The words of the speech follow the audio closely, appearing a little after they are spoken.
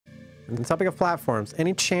on the topic of platforms,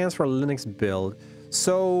 any chance for a Linux build?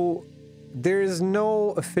 So there is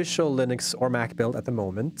no official Linux or Mac build at the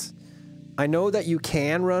moment. I know that you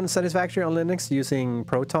can run Satisfactory on Linux using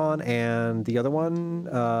Proton and the other one.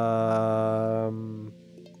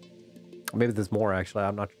 Maybe there's more, actually.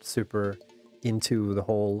 I'm not super into the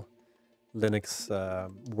whole Linux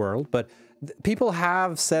world, but people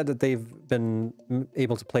have said that they've been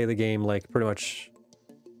able to play the game like pretty much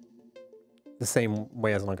the same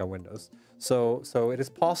way as like on Windows. So it is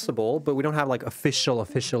possible, but we don't have like official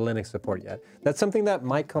Linux support yet. That's something that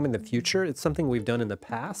might come in the future. It's something we've done in the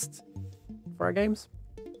past for our games,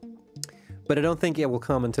 but I don't think it will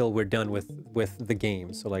come until we're done with the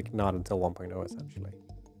game. So like not until 1.0 essentially.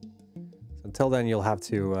 So until then, you'll have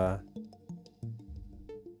to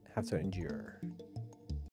endure.